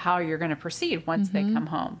figure out how you're going to proceed once they come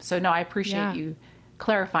home. So no, I appreciate you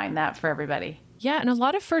clarifying that for everybody. Yeah. And a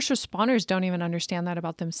lot of first responders don't even understand that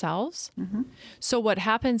about themselves. So what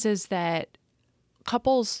happens is that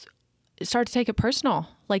couples start to take it personal,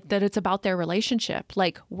 like that it's about their relationship.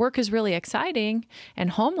 Like, work is really exciting and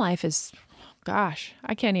home life is, gosh,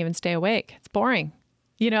 I can't even stay awake. It's boring.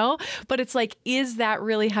 But it's like, is that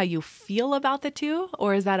really how you feel about the two?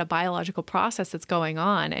 Or is that a biological process that's going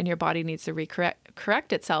on and your body needs to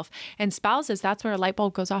correct itself? And spouses, that's where a light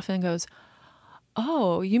bulb goes off and goes,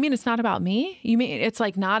 oh, you mean it's not about me? You mean it's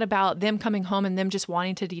like not about them coming home and them just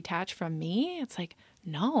wanting to detach from me? It's like,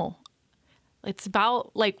 no. It's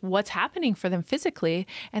about like what's happening for them physically.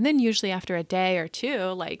 And then usually after a day or two,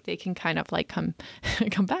 like they can kind of like come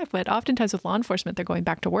back. But oftentimes with law enforcement, they're going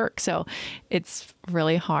back to work. So it's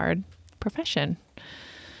really hard profession.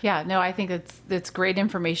 Yeah, no, I think it's great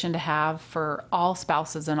information to have for all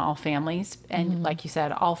spouses and all families. And like you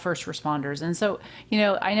said, all first responders. And so,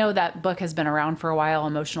 I know that book has been around for a while,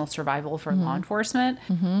 Emotional Survival for Law Enforcement.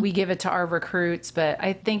 We give it to our recruits, but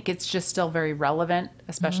I think it's just still very relevant,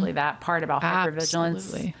 especially that part about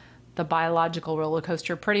hypervigilance, the biological roller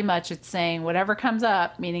coaster. Pretty much it's saying whatever comes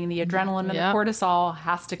up, meaning the adrenaline and the cortisol,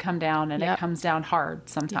 has to come down, and it comes down hard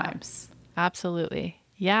sometimes. Absolutely.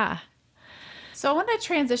 Yeah. So I want to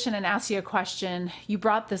transition and ask you a question. You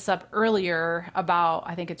brought this up earlier about,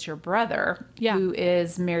 I think it's your brother, who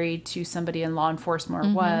is married to somebody in law enforcement,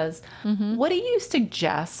 or was. What do you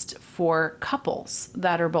suggest for couples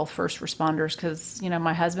that are both first responders? Because,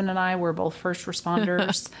 my husband and I were both first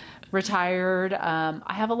responders, retired.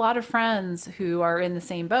 I have a lot of friends who are in the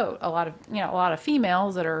same boat. A lot of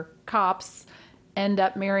females that are cops end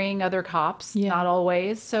up marrying other cops, not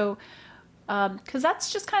always. So because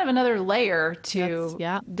that's just kind of another layer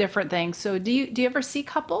to different things. So do you ever see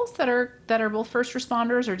couples that are both first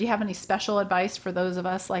responders, or do you have any special advice for those of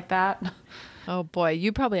us like that? Oh boy,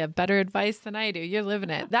 you probably have better advice than I do. You're living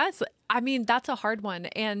it. That's a hard one.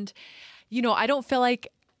 And, I don't feel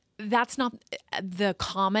like that's not the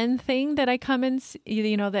common thing that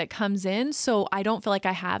that comes in. So I don't feel like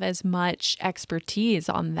I have as much expertise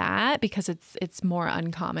on that, because it's more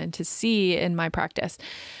uncommon to see in my practice.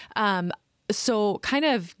 So kind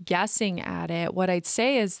of guessing at it, what I'd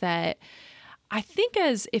say is that I think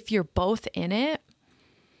as if you're both in it,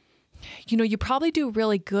 you probably do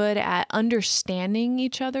really good at understanding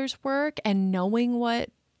each other's work and knowing what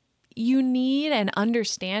you need and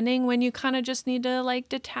understanding when you kind of just need to like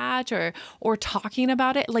detach or talking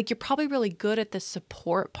about it. Like, you're probably really good at the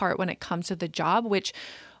support part when it comes to the job, which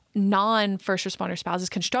non-first responder spouses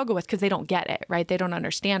can struggle with because they don't get it, right? They don't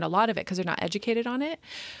understand a lot of it because they're not educated on it.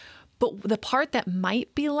 But the part that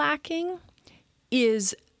might be lacking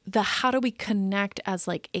is how do we connect as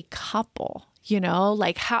like a couple,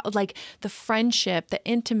 like how, like the friendship, the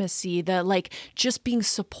intimacy, the like just being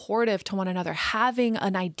supportive to one another, having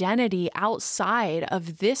an identity outside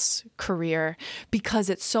of this career, because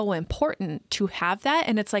it's so important to have that.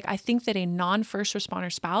 And it's like, I think that a non-first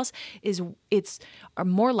responder spouse are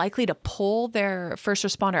more likely to pull their first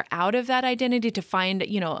responder out of that identity to find,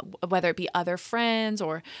 whether it be other friends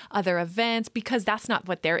or other events, because that's not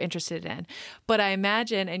what they're interested in. But I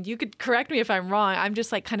imagine, and you could correct me if I'm wrong, I'm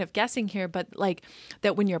just like kind of guessing here, but like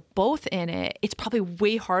that when you're both in it, it's probably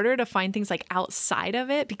way harder to find things like outside of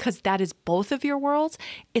it, because that is both of your worlds.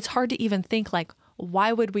 It's hard to even think like,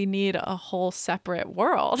 why would we need a whole separate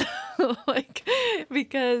world?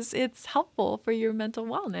 Because it's helpful for your mental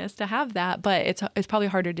wellness to have that, but it's probably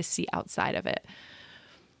harder to see outside of it.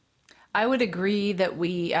 I would agree that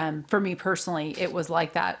we, for me personally, it was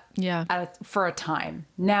like that for a time.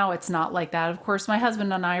 Now it's not like that. Of course, my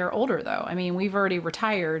husband and I are older, though. I mean, we've already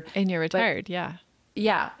retired. And you're retired, yeah.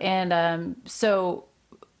 Yeah. And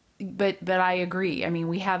but I agree. I mean,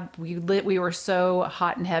 we were so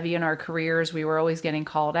hot and heavy in our careers. We were always getting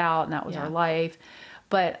called out, and that was our life.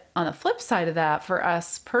 But on the flip side of that, for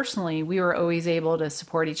us personally, we were always able to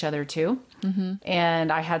support each other too.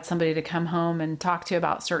 And I had somebody to come home and talk to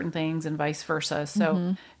about certain things, and vice versa.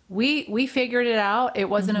 So we figured it out. It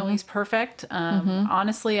wasn't always perfect.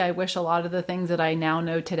 Honestly, I wish a lot of the things that I now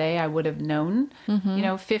know today I would have known,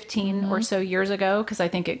 15 or so years ago, because I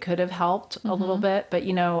think it could have helped a little bit. But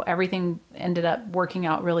everything ended up working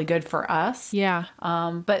out really good for us. Yeah.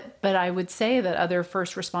 But I would say that other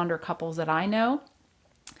first responder couples that I know,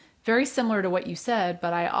 very similar to what you said,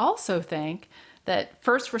 but I also think that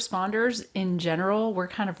first responders in general, we're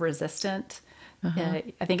kind of resistant. I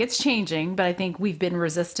think it's changing, but I think we've been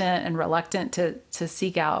resistant and reluctant to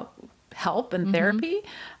seek out help and therapy.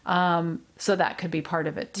 So that could be part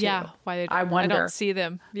of it too. Yeah. Why I wonder. I don't see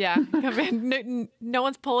them. Yeah. Come in. No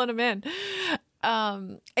one's pulling them in.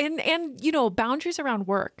 And boundaries around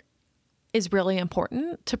work is really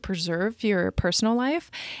important to preserve your personal life.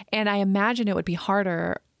 And I imagine it would be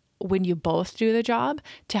harder when you both do the job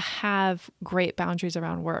to have great boundaries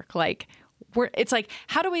around work. Like it's like,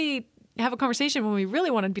 how do we have a conversation when we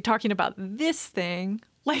really want to be talking about this thing?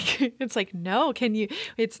 Like, it's like, no,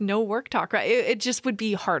 it's no work talk, right? It just would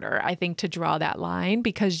be harder, I think, to draw that line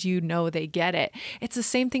because they get it. It's the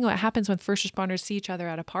same thing what happens when first responders see each other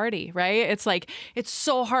at a party, right? It's like, it's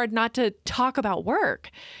so hard not to talk about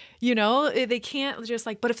work. They can't just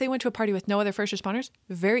but if they went to a party with no other first responders,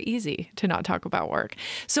 very easy to not talk about work.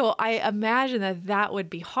 So I imagine that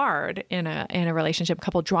would be hard in a relationship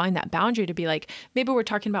couple, drawing that boundary to be like, maybe we're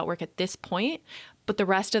talking about work at this point, but the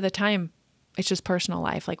rest of the time, it's just personal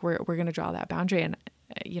life. Like we're going to draw that boundary. And,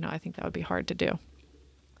 I think that would be hard to do.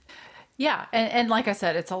 Yeah. And like I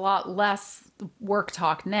said, it's a lot less work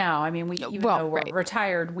talk now. I mean, even though we're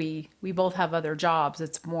retired, we both have other jobs.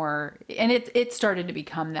 It's more, and it started to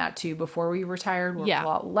become that too before we retired. We're a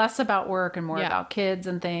lot less about work and more about kids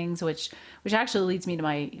and things, which actually leads me to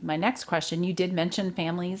my next question. You did mention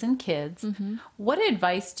families and kids. What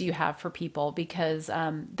advice do you have for people? Because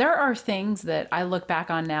there are things that I look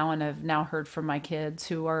back on now and have now heard from my kids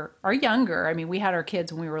who are younger. I mean, we had our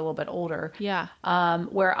kids when we were a little bit older. Yeah.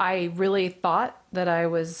 Where I really thought that I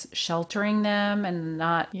was sheltering them and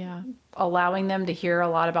not allowing them to hear a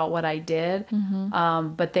lot about what I did.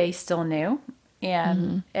 But they still knew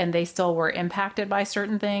and they still were impacted by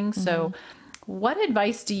certain things. So what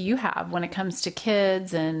advice do you have when it comes to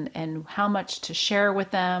kids and how much to share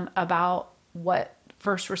with them about what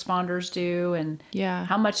first responders do and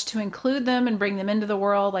how much to include them and bring them into the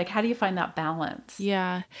world? Like, how do you find that balance?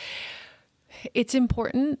 Yeah. It's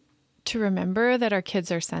important to remember that our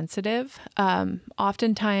kids are sensitive.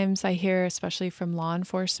 Oftentimes I hear, especially from law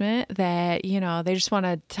enforcement, that, they just want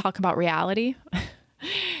to talk about reality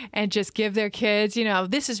and just give their kids,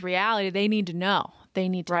 this is reality. They need to know. They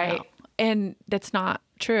need to know. And that's not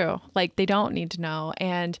true. Like, they don't need to know.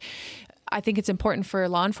 And I think it's important for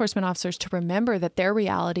law enforcement officers to remember that their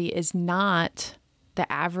reality is not the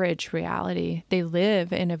average reality. They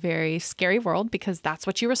live in a very scary world because that's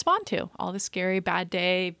what you respond to, all the scary, bad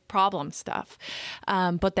day, problem stuff.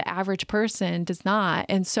 But the average person does not.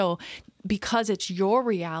 And so because it's your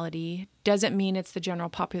reality doesn't mean it's the general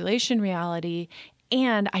population reality.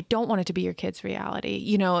 And I don't want it to be your kid's reality,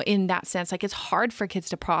 in that sense. Like, it's hard for kids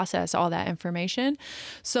to process all that information.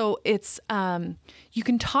 So it's, you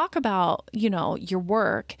can talk about, your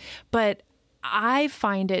work, but I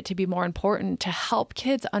find it to be more important to help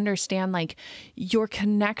kids understand your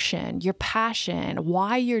connection, your passion,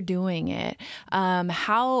 why you're doing it,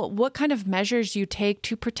 what kind of measures you take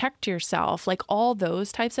to protect yourself, like all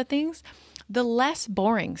those types of things. The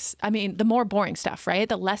the more boring stuff, right?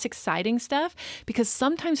 The less exciting stuff, because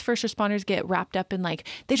sometimes first responders get wrapped up in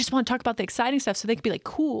they just want to talk about the exciting stuff so they can be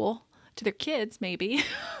cool to their kids, maybe.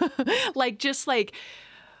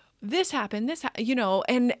 This happened,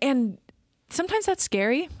 and sometimes that's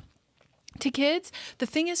scary to kids. The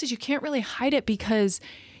thing is you can't really hide it because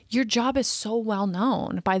your job is so well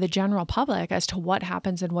known by the general public as to what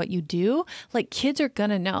happens and what you do. Kids are going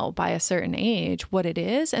to know by a certain age what it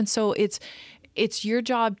is. And so it's your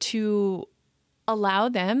job to allow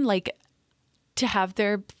them to have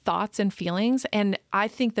their thoughts and feelings. And I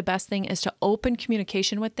think the best thing is to open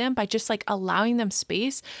communication with them by just allowing them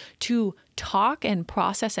space to talk and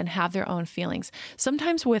process and have their own feelings.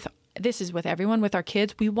 Sometimes this is with everyone, with our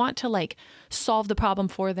kids, we want to solve the problem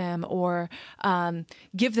for them or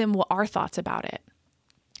give them our thoughts about it.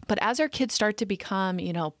 But as our kids start to become,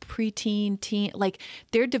 preteen, teen,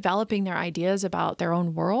 they're developing their ideas about their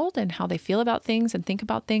own world and how they feel about things and think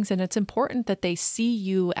about things. And it's important that they see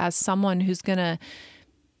you as someone who's going to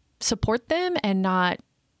support them and not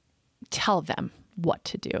tell them what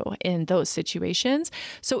to do in those situations.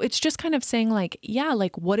 So it's just kind of saying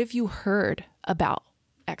what have you heard about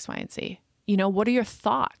X, Y, and Z? What are your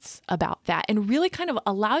thoughts about that? And really kind of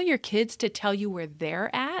allow your kids to tell you where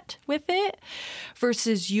they're at with it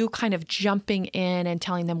versus you kind of jumping in and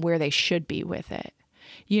telling them where they should be with it.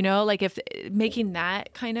 Like if making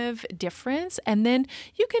that kind of difference, and then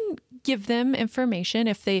you can give them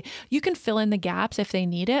information you can fill in the gaps if they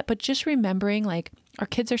need it, but just remembering like our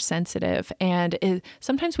kids are sensitive and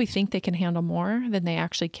sometimes we think they can handle more than they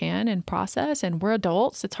actually can and process, and we're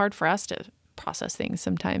adults. It's hard for us to process things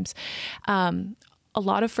sometimes. A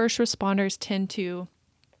lot of first responders tend to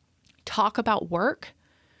talk about work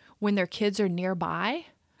when their kids are nearby,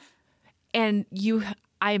 and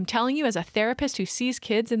I am telling you, as a therapist who sees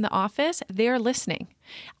kids in the office, they're listening.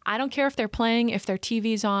 I don't care if they're playing, if their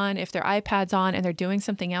TV's on, if their iPad's on, and they're doing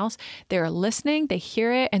something else. They're listening, they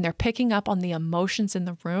hear it, and they're picking up on the emotions in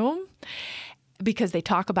the room because they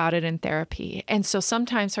talk about it in therapy. And so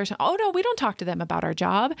sometimes oh no, we don't talk to them about our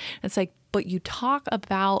job. It's like, but you talk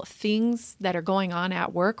about things that are going on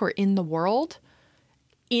at work or in the world,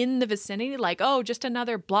 in the vicinity, like, oh, just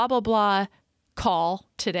another blah, blah, blah call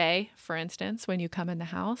today, for instance, when you come in the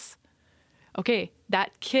house. Okay,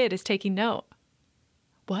 that kid is taking note.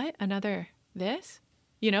 What? Another this?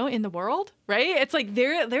 In the world, right? It's like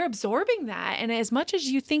they're absorbing that. And as much as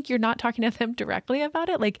you think you're not talking to them directly about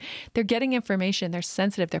it, like they're getting information, they're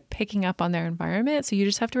sensitive, they're picking up on their environment. So you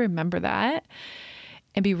just have to remember that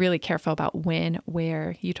and be really careful about when,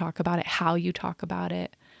 where you talk about it, how you talk about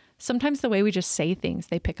it. Sometimes the way we just say things,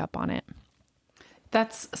 they pick up on it.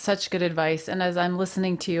 That's such good advice. And as I'm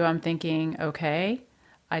listening to you, I'm thinking, okay,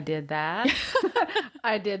 I did that.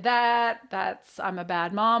 I did that. I'm a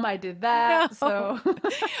bad mom. I did that. No. So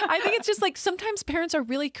I think it's just like sometimes parents are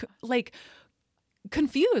really like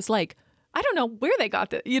confused. Like, I don't know where they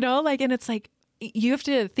got that, and it's like, you have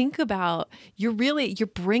to think about, you're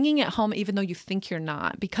bringing it home, even though you think you're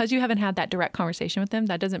not, because you haven't had that direct conversation with them.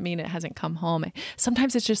 That doesn't mean it hasn't come home.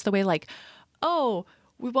 Sometimes it's just the way like, oh,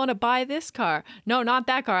 we want to buy this car. No, not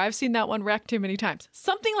that car. I've seen that one wrecked too many times.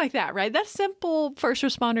 Something like that, right? That's simple first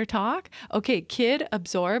responder talk. Okay, kid,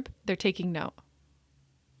 absorb. They're taking note.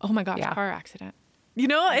 Oh my gosh, car accident.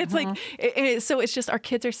 It's like, so it's just our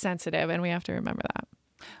kids are sensitive and we have to remember that.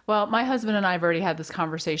 Well, my husband and I have already had this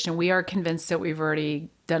conversation. We are convinced that we've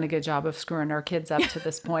already done a good job of screwing our kids up to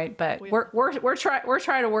this point, but we're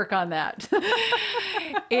trying to work on that.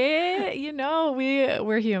 We're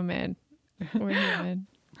human. We're human.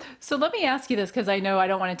 So let me ask you this, because I know I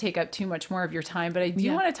don't want to take up too much more of your time, but I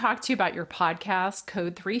do want to talk to you about your podcast,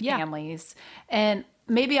 Code 3 Families. And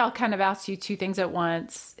maybe I'll kind of ask you two things at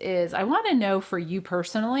once. Is I want to know for you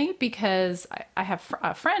personally, because I have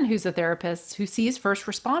a friend who's a therapist who sees first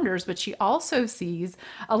responders, but she also sees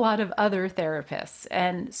a lot of other therapists.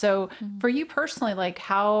 And so for you personally, like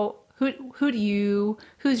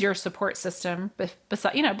who's your support system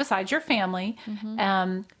besides your family?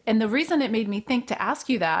 And the reason it made me think to ask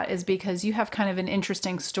you that is because you have kind of an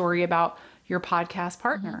interesting story about your podcast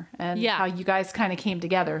partner and how you guys kind of came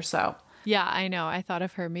together. So Yeah, I know. I thought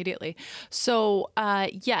of her immediately. So,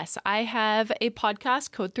 yes, I have a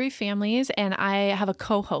podcast, Code 3 Families, and I have a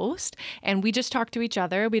co-host, and we just talk to each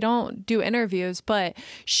other. We don't do interviews, but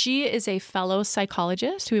she is a fellow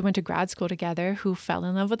psychologist who we went to grad school together, who fell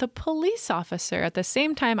in love with a police officer at the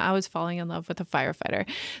same time I was falling in love with a firefighter.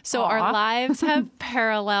 So our lives have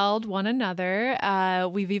paralleled one another.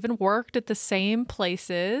 We've even worked at the same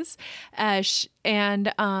places.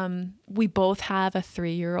 And we both have a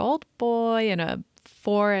 3-year-old boy and a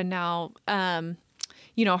 4, and now,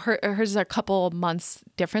 hers is a couple months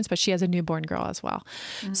difference, but she has a newborn girl as well.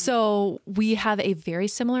 So we have a very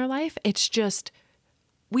similar life. It's just,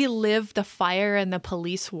 we live the fire and the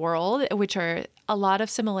police world, which are a lot of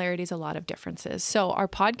similarities, a lot of differences. So our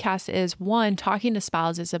podcast is, one, talking to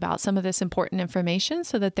spouses about some of this important information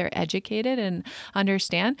so that they're educated and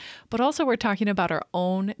understand, but also we're talking about our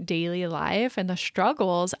own daily life and the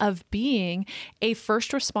struggles of being a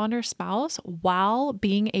first responder spouse while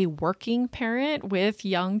being a working parent with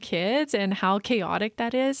young kids, and how chaotic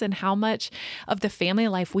that is, and how much of the family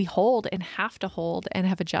life we hold and have to hold and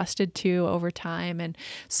have adjusted to over time. And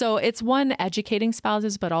so it's, one, educating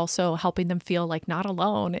spouses, but also helping them feel like not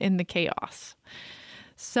alone in the chaos.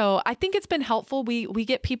 So I think it's been helpful. We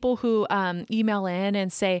get people who email in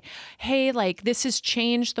and say, hey, like, this has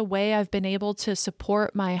changed the way I've been able to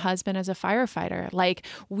support my husband as a firefighter. Like,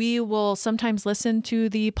 we will sometimes listen to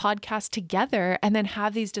the podcast together and then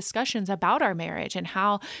have these discussions about our marriage and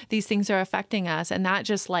how these things are affecting us. And that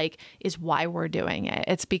just like is why we're doing it.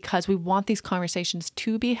 It's because we want these conversations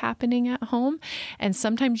to be happening at home. And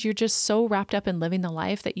sometimes you're just so wrapped up in living the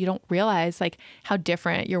life that you don't realize like how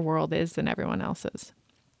different your world is than everyone else's.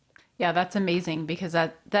 Yeah, that's amazing because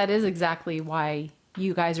that is exactly why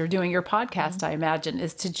you guys are doing your podcast, I imagine,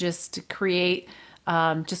 is to just create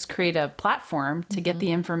a platform to get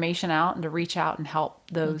the information out and to reach out and help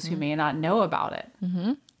those who may not know about it.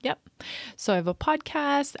 Yep. So I have a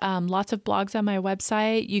podcast, lots of blogs on my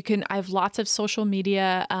website. I have lots of social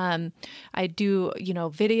media. I do,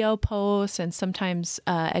 video posts and sometimes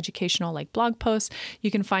educational like blog posts. You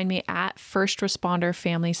can find me at First Responder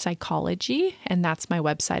Family Psychology. And that's my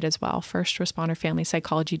website as well,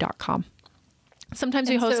 firstresponderfamilypsychology.com. Sometimes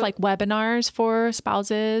we host like webinars for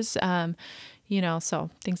spouses, so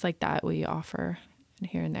things like that we offer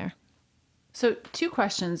here and there. So 2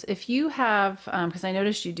 questions. If you have, because I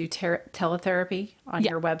noticed you do teletherapy on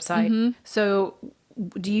your website. So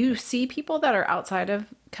do you see people that are outside of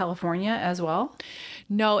California as well?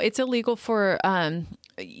 No, it's illegal for,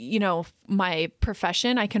 my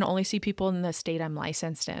profession. I can only see people in the state I'm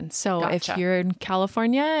licensed in. So Gotcha. if you're in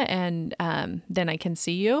California and then I can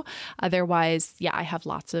see you. Otherwise, I have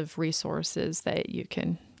lots of resources that you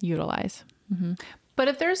can utilize. But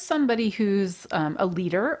if there's somebody who's a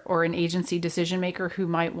leader or an agency decision maker who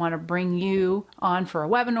might want to bring you on for a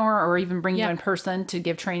webinar or even bring you in person to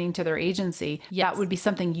give training to their agency, that would be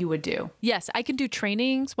something you would do. Yes, I can do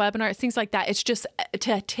trainings, webinars, things like that. It's just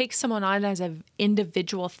to take someone on as an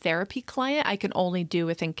individual therapy client, I can only do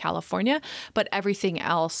within California. But everything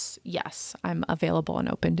else, yes, I'm available and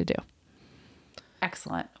open to do.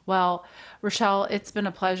 Excellent. Well, Rachelle, it's been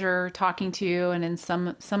a pleasure talking to you, and in some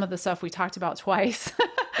of the stuff we talked about twice.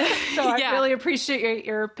 So I really appreciate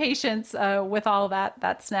your patience with all that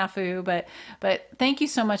snafu. But thank you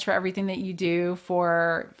so much for everything that you do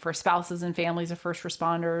for spouses and families of first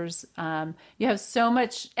responders. You have so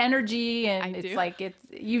much energy, and you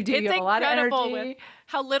have a lot of energy. With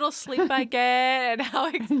how little sleep I get and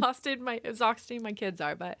how exhausting my kids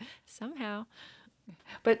are, but somehow.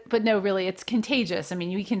 But no, really, it's contagious. I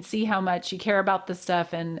mean, we can see how much you care about this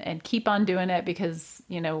stuff and keep on doing it because,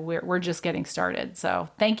 we're just getting started. So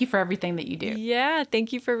thank you for everything that you do. Yeah.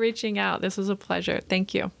 Thank you for reaching out. This was a pleasure.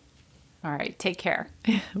 Thank you. All right. Take care.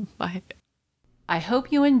 Bye. I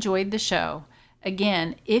hope you enjoyed the show.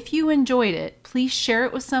 Again, if you enjoyed it, please share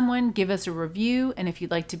it with someone, give us a review, and if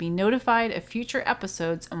you'd like to be notified of future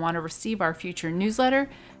episodes and want to receive our future newsletter,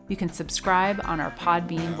 you can subscribe on our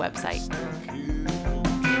Podbean website.